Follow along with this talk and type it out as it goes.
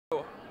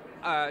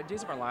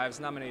Days of Our Lives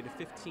nominated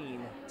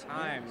 15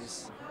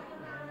 times.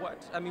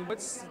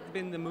 What's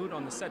been the mood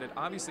on the set? It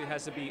obviously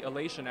has to be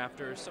elation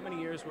after so many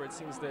years where it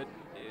seems that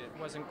it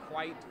wasn't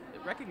quite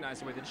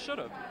recognized the way that it should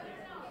have.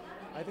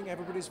 I think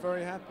everybody's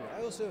very happy.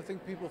 I also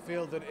think people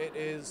feel that it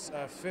is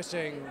a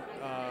fitting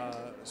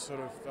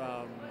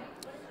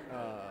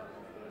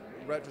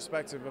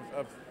retrospective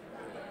of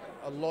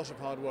a lot of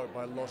hard work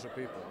by a lot of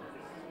people.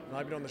 And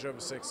I've been on the show for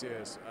 6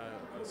 years,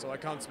 so I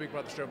can't speak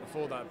about the show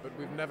before that, but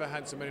we've never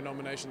had so many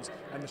nominations,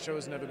 and the show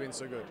has never been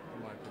so good,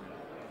 in my opinion.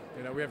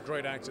 You know, we have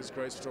great actors,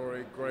 great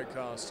story, great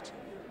cast.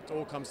 It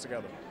all comes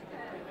together.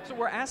 So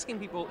we're asking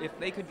people if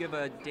they could give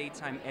a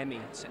Daytime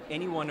Emmy to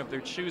anyone of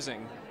their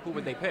choosing, who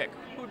would they pick?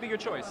 Who would be your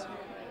choice?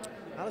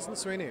 Alison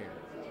Sweeney.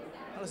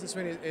 Alison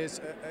Sweeney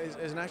is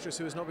an actress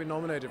who has not been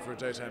nominated for a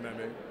Daytime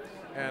Emmy,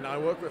 and I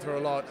work with her a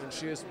lot, and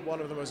she is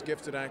one of the most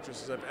gifted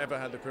actresses I've ever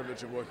had the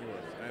privilege of working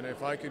with. And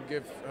if I could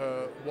give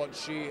her what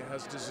she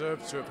has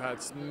deserved to have had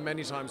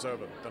many times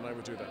over, then I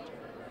would do that.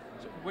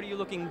 So what are you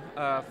looking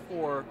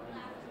for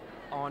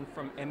on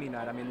from Emmy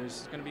night? I mean,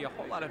 there's going to be a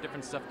whole lot of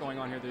different stuff going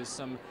on here. There's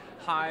some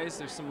highs,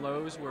 there's some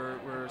lows.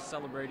 We're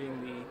celebrating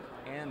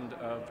the end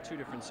of 2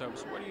 different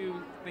soaps. What do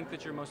you think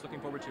that you're most looking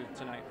forward to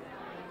tonight?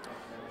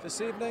 This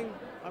evening,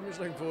 I'm just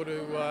looking forward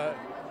to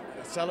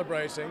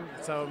celebrating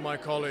some of my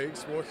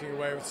colleagues walking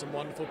away with some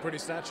wonderful, pretty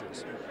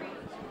statues.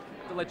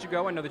 To let you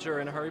go, I know that you're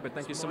in a hurry, but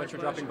thank you so much for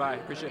dropping by.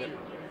 Appreciate it.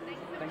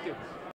 Thank you.